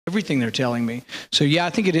everything they're telling me. So yeah, I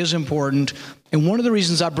think it is important. And one of the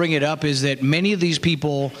reasons I bring it up is that many of these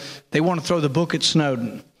people, they want to throw the book at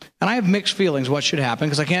Snowden. And I have mixed feelings what should happen,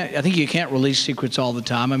 because I think you can't release secrets all the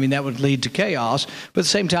time. I mean, that would lead to chaos. But at the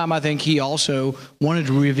same time, I think he also wanted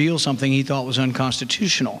to reveal something he thought was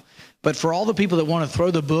unconstitutional. But for all the people that want to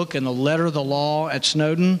throw the book and the letter of the law at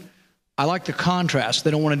Snowden, I like the contrast.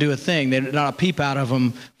 They don't want to do a thing. They're not a peep out of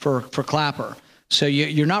them for Clapper. So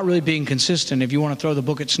you're not really being consistent if you want to throw the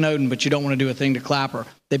book at Snowden, but you don't want to do a thing to Clapper.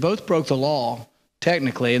 They both broke the law,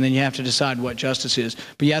 technically, and then you have to decide what justice is.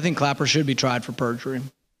 But yeah, I think Clapper should be tried for perjury.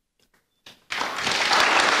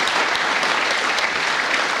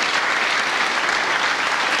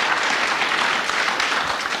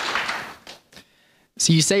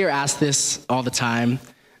 So you say you're asked this all the time,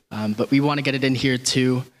 but we want to get it in here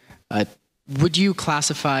too. Would you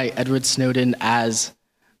classify Edward Snowden as,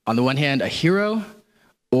 on the one hand, a hero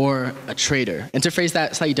or a traitor? And to phrase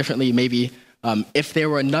that slightly differently, maybe, if there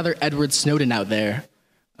were another Edward Snowden out there,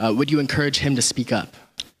 would you encourage him to speak up?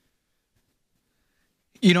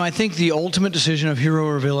 You know, I think the ultimate decision of hero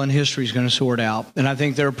or villain, history is going to sort out. And I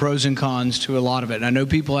think there are pros and cons to a lot of it. And I know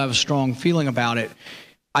people have a strong feeling about it.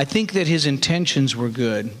 I think that his intentions were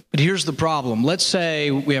good, but here's the problem. Let's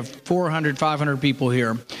say we have 400, 500 people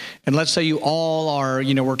here, and let's say you all are,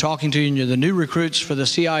 we're talking to you and you're the new recruits for the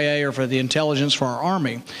CIA or for the intelligence for our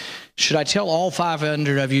Army. Should I tell all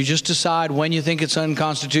 500 of you, just decide when you think it's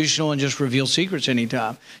unconstitutional and just reveal secrets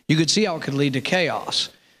anytime? You could see how it could lead to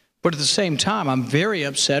chaos. But at the same time, I'm very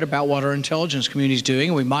upset about what our intelligence community is doing,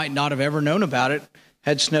 and we might not have ever known about it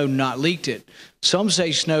had Snowden not leaked it. Some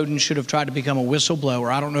say Snowden should have tried to become a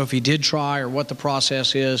whistleblower. I don't know if he did try or what the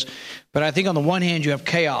process is. But I think on the one hand, you have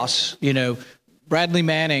chaos. Bradley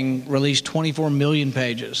Manning released 24 million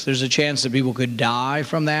pages. There's a chance that people could die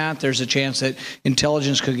from that. There's a chance that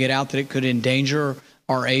intelligence could get out, that it could endanger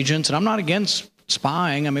our agents. And I'm not against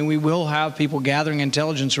spying. I mean, we will have people gathering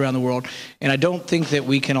intelligence around the world. And I don't think that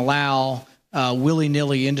we can allow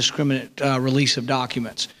willy-nilly, indiscriminate release of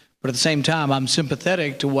documents. But at the same time, I'm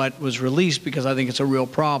sympathetic to what was released because I think it's a real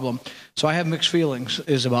problem. So I have mixed feelings,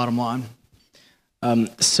 is the bottom line.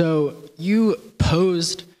 So you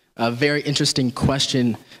posed a very interesting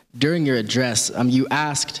question during your address. You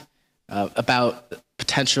asked about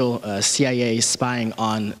potential CIA spying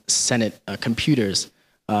on Senate computers.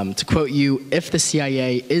 To quote you, if the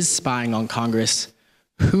CIA is spying on Congress,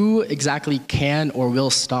 who exactly can or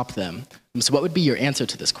will stop them? So what would be your answer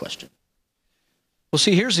to this question? Well,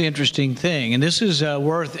 see, here's the interesting thing, and this is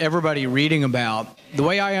worth everybody reading about. The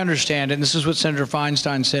way I understand it, and this is what Senator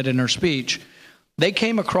Feinstein said in her speech, they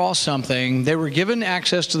came across something. They were given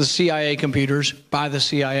access to the CIA computers by the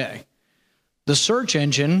CIA. The search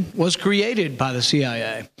engine was created by the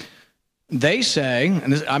CIA. They say,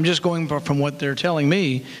 and I'm just going from what they're telling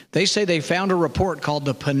me, they say they found a report called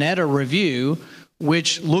the Panetta Review,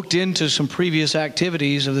 which looked into some previous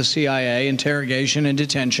activities of the CIA, interrogation and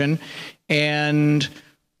detention, and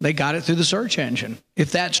they got it through the search engine.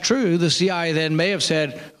 If that's true, the CIA then may have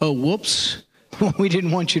said, oh, whoops, we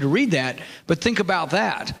didn't want you to read that. But think about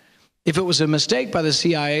that. If it was a mistake by the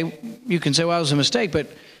CIA, you can say, well, it was a mistake, but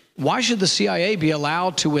why should the CIA be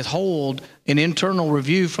allowed to withhold an internal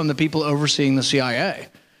review from the people overseeing the CIA?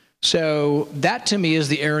 So that, to me, is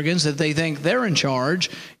the arrogance that they think they're in charge,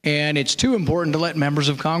 and it's too important to let members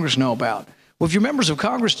of Congress know about. Well, if your members of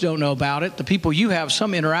Congress don't know about it, the people you have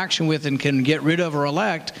some interaction with and can get rid of or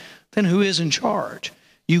elect, then who is in charge?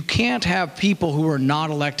 You can't have people who are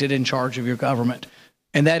not elected in charge of your government.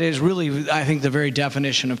 And that is really, I think, the very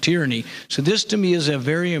definition of tyranny. So this, to me, is a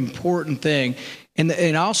very important thing. And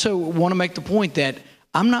I also want to make the point that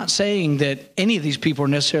I'm not saying that any of these people are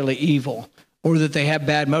necessarily evil or that they have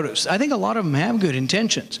bad motives. I think a lot of them have good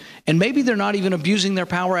intentions. And maybe they're not even abusing their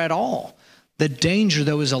power at all. The danger,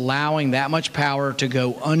 though, is allowing that much power to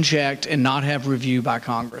go unchecked and not have review by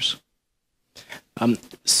Congress.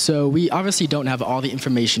 So we obviously don't have all the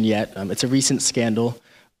information yet. It's a recent scandal.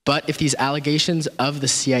 But if these allegations of the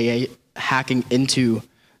CIA hacking into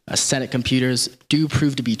Senate computers do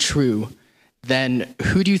prove to be true, then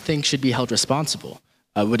who do you think should be held responsible?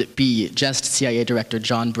 Would it be just CIA Director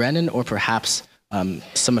John Brennan or perhaps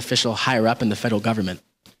some official higher up in the federal government?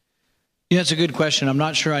 Yeah, it's a good question. I'm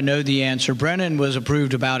not sure I know the answer. Brennan was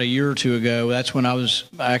approved about a year or two ago. That's when I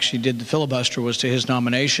actually did the filibuster, was to his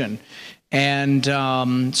nomination. And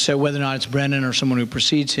so whether or not it's Brennan or someone who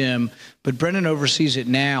precedes him, but Brennan oversees it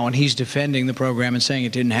now, and he's defending the program and saying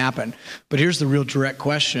it didn't happen. But here's the real direct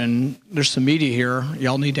question. There's some media here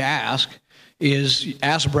y'all need to ask, is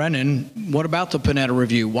ask Brennan, what about the Panetta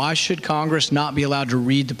Review? Why should Congress not be allowed to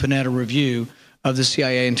read the Panetta Review of the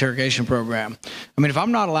CIA interrogation program. I mean, if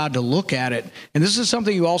I'm not allowed to look at it, and this is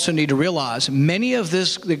something you also need to realize, much of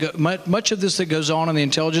this that goes on in the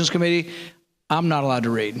Intelligence Committee, I'm not allowed to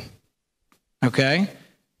read, okay?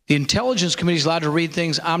 The Intelligence Committee is allowed to read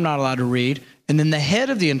things I'm not allowed to read, and then the head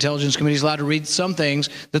of the Intelligence Committee is allowed to read some things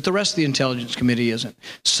that the rest of the Intelligence Committee isn't.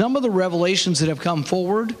 Some of the revelations that have come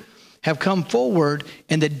forward,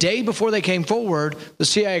 and the day before they came forward, the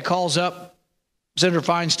CIA calls up Senator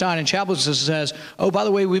Feinstein and Chaplin and says, oh, by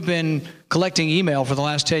the way, we've been collecting email for the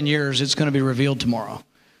last 10 years. It's going to be revealed tomorrow.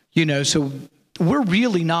 You know, so we're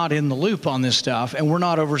really not in the loop on this stuff, and we're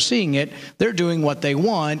not overseeing it. They're doing what they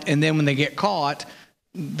want, and then when they get caught,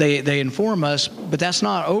 they inform us, but that's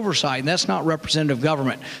not oversight, and that's not representative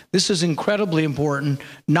government. This is incredibly important,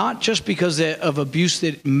 not just because of abuse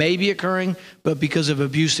that may be occurring, but because of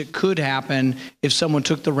abuse that could happen if someone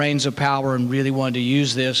took the reins of power and really wanted to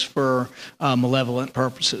use this for malevolent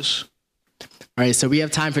purposes. All right, so we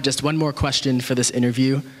have time for just one more question for this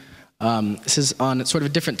interview. This is on sort of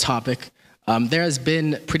a different topic. There has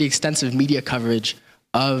been pretty extensive media coverage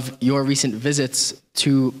of your recent visits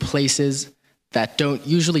to places that don't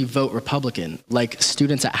usually vote Republican, like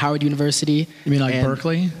students at Howard University. You mean like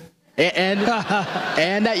Berkeley? And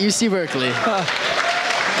at UC Berkeley.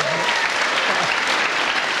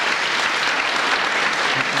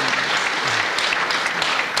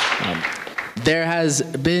 There has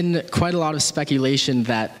been quite a lot of speculation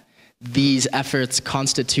that these efforts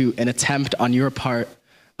constitute an attempt on your part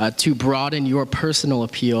to broaden your personal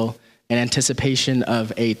appeal in anticipation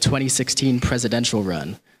of a 2016 presidential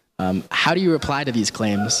run. How do you reply to these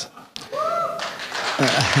claims?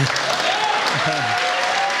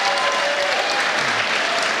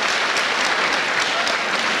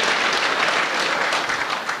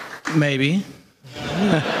 Maybe.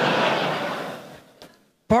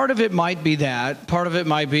 Part of it might be that. Part of it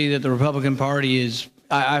might be that the Republican Party is,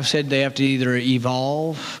 I've said they have to either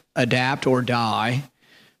evolve, adapt, or die.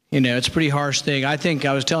 You know, it's a pretty harsh thing. I think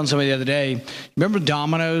I was telling somebody the other day, remember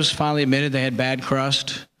Domino's finally admitted they had bad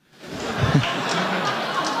crust?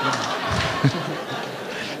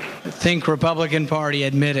 Think Republican Party,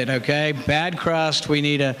 admit it, okay? Bad crust, we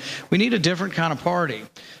need a different kind of party.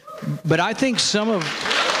 But I think some of...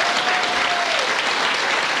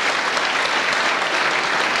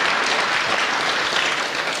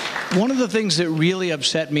 One of the things that really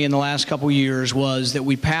upset me in the last couple of years was that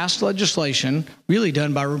we passed legislation, really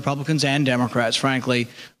done by Republicans and Democrats, frankly,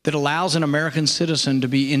 that allows an American citizen to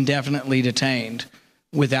be indefinitely detained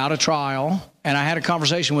without a trial. And I had a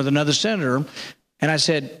conversation with another senator, and I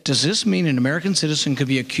said, does this mean an American citizen could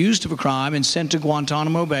be accused of a crime and sent to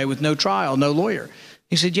Guantanamo Bay with no trial, no lawyer?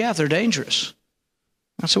 He said, yeah, if they're dangerous.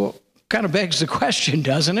 I said, well, kind of begs the question,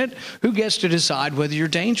 doesn't it? Who gets to decide whether you're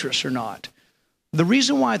dangerous or not? The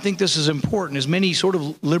reason why I think this is important is many sort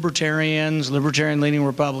of libertarian-leaning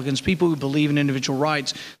Republicans, people who believe in individual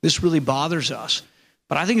rights, this really bothers us.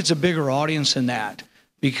 But I think it's a bigger audience than that,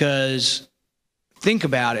 because think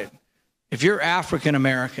about it. If you're African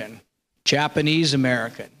American, Japanese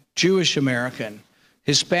American, Jewish American,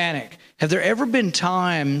 Hispanic, have there ever been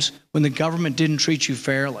times when the government didn't treat you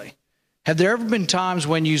fairly? Have there ever been times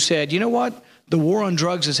when you said, you know what? The war on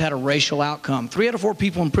drugs has had a racial outcome. 3 out of 4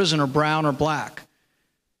 people in prison are brown or black.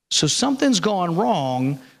 So something's gone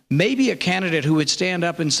wrong. Maybe a candidate who would stand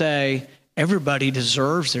up and say, everybody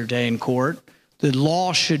deserves their day in court. The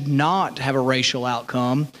law should not have a racial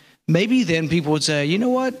outcome. Maybe then people would say, you know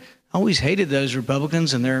what? I always hated those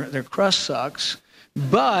Republicans and their crust sucks.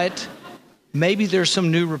 But maybe there's some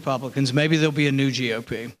new Republicans. Maybe there'll be a new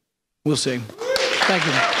GOP. We'll see. Thank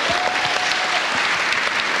you.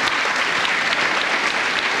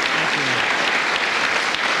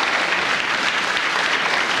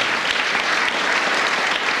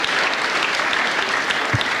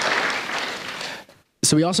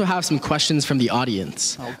 So we also have some questions from the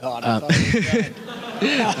audience. Oh, God. I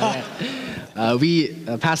thought we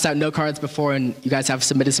passed out note cards before, and you guys have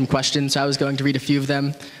submitted some questions, so I was going to read a few of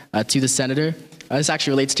them to the senator. This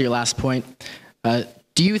actually relates to your last point.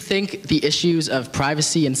 Do you think the issues of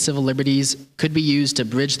privacy and civil liberties could be used to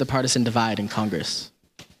bridge the partisan divide in Congress?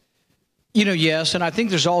 You know, yes, and I think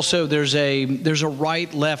there's a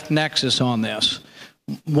right-left nexus on this.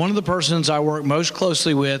 One of the persons I work most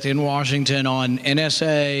closely with in Washington on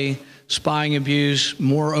NSA, spying abuse,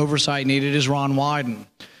 more oversight needed is Ron Wyden.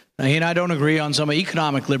 Now, he and I don't agree on some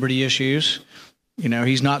economic liberty issues. You know,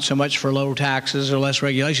 he's not so much for lower taxes or less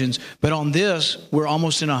regulations. But on this, we're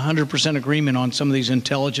almost in 100% agreement on some of these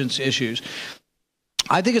intelligence issues.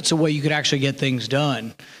 I think it's a way you could actually get things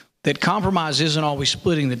done. That compromise isn't always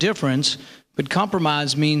splitting the difference, But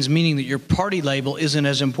compromise meaning that your party label isn't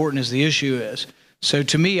as important as the issue is. So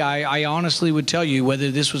to me, I honestly would tell you,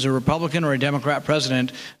 whether this was a Republican or a Democrat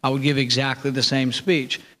president, I would give exactly the same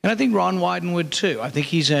speech. And I think Ron Wyden would too. I think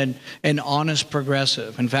he's an honest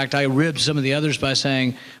progressive. In fact, I ribbed some of the others by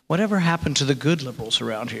saying, whatever happened to the good liberals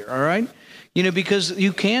around here, all right? You know, because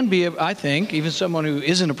you can be, I think, even someone who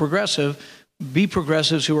isn't a progressive, be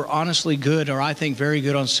progressives who are honestly good, or I think very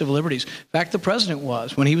good on civil liberties. In fact, the president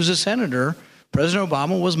was. When he was a senator, President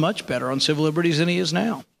Obama was much better on civil liberties than he is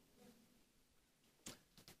now.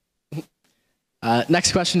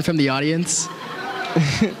 Next question from the audience.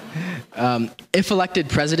 If elected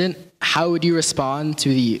president, how would you respond to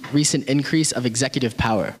the recent increase of executive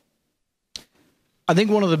power? I think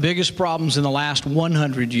one of the biggest problems in the last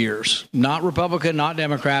 100 years, not Republican, not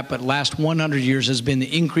Democrat, but last 100 years, has been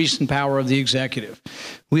the increase in power of the executive.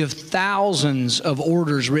 We have thousands of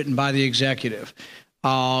orders written by the executive.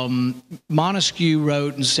 Montesquieu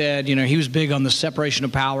wrote and said, you know, he was big on the separation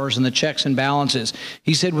of powers and the checks and balances.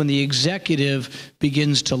 He said when the executive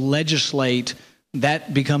begins to legislate,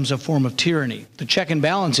 that becomes a form of tyranny. The check and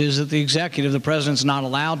balance is that the executive, the president's not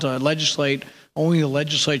allowed to legislate. Only the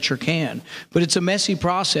legislature can. But it's a messy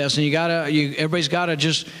process, and everybody's got to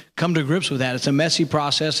just come to grips with that. It's a messy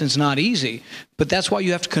process, and it's not easy. But that's why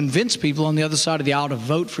you have to convince people on the other side of the aisle to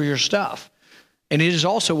vote for your stuff. And it is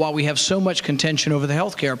also why we have so much contention over the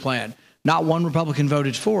health care plan. Not one Republican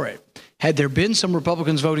voted for it. Had there been some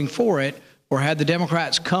Republicans voting for it, or had the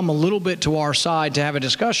Democrats come a little bit to our side to have a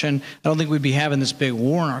discussion, I don't think we'd be having this big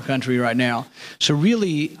war in our country right now. So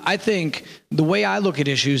really, I think the way I look at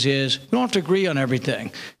issues is we don't have to agree on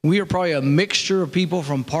everything. We are probably a mixture of people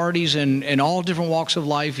from parties and all different walks of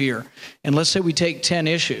life here. And let's say we take 10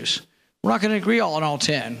 issues. We're not going to agree on all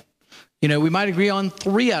 10. You know, we might agree on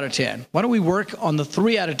 3 out of 10. Why don't we work on the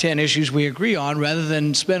 3 out of 10 issues we agree on rather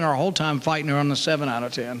than spend our whole time fighting on the 7 out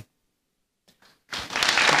of 10?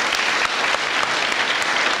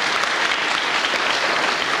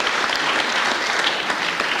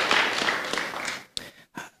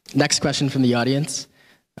 Next question from the audience.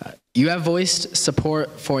 You have voiced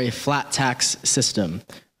support for a flat tax system.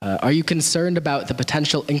 Are you concerned about the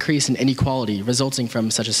potential increase in inequality resulting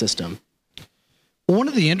from such a system? One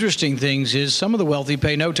of the interesting things is some of the wealthy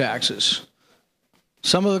pay no taxes.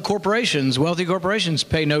 Some of the corporations, wealthy corporations,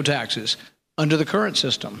 pay no taxes under the current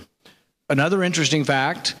system. Another interesting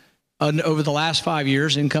fact, over the last 5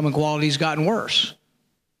 years, income inequality has gotten worse,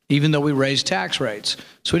 even though we raised tax rates.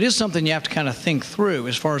 So it is something you have to kind of think through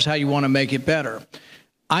as far as how you want to make it better.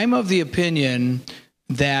 I'm of the opinion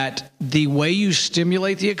that the way you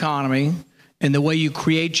stimulate the economy and the way you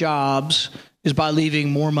create jobs is by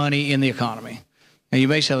leaving more money in the economy. Now, you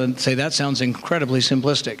may say that sounds incredibly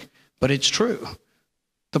simplistic, but it's true.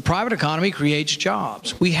 The private economy creates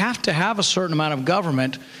jobs. We have to have a certain amount of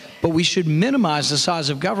government, but we should minimize the size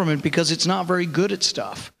of government because it's not very good at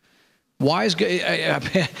stuff. Why is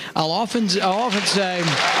I'll often say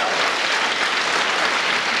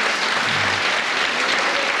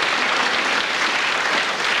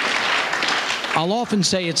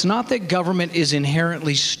it's not that government is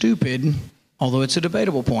inherently stupid, although it's a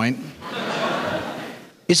debatable point.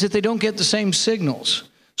 It's that they don't get the same signals.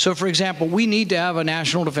 So, for example, we need to have a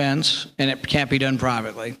national defense, and it can't be done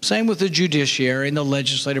privately. Same with the judiciary and the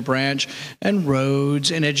legislative branch and roads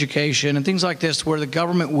and education and things like this where the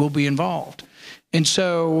government will be involved. And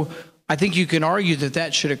so I think you can argue that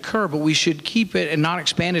that should occur, but we should keep it and not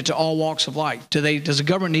expand it to all walks of life. Does the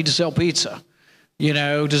government need to sell pizza? You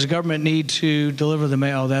know, does the government need to deliver the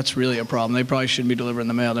mail? That's really a problem. They probably shouldn't be delivering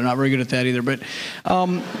the mail. They're not very good at that either. But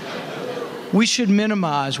we should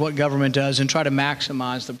minimize what government does and try to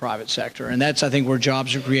maximize the private sector. And that's, I think, where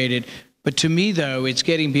jobs are created. But to me, though, it's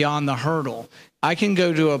getting beyond the hurdle. I can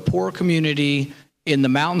go to a poor community in the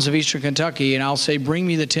mountains of eastern Kentucky, and I'll say, bring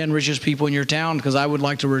me the 10 richest people in your town because I would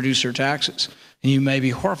like to reduce their taxes. And you may be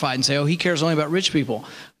horrified and say, oh, he cares only about rich people.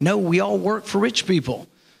 No, we all work for rich people.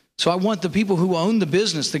 So I want the people who own the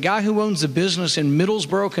business. The guy who owns the business in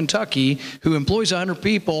Middlesboro, Kentucky, who employs 100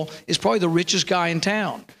 people, is probably the richest guy in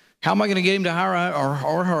town. How am I going to get him to hire,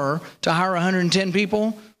 or her, to hire 110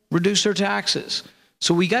 people? Reduce their taxes.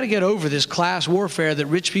 So we got to get over this class warfare that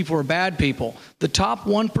rich people are bad people. The top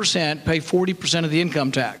 1% pay 40% of the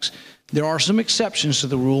income tax. There are some exceptions to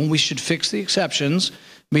the rule, and we should fix the exceptions,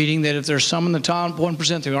 meaning that if there's some in the top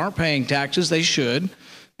 1% that aren't paying taxes, they should.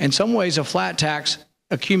 In some ways, a flat tax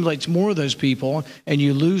accumulates more of those people, and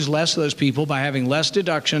you lose less of those people by having less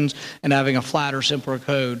deductions and having a flatter, simpler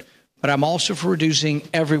code. But I'm also for reducing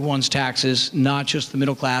everyone's taxes, not just the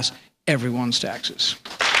middle class, everyone's taxes.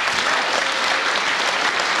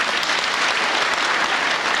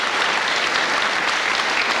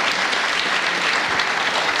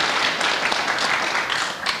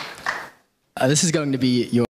 This is going to be your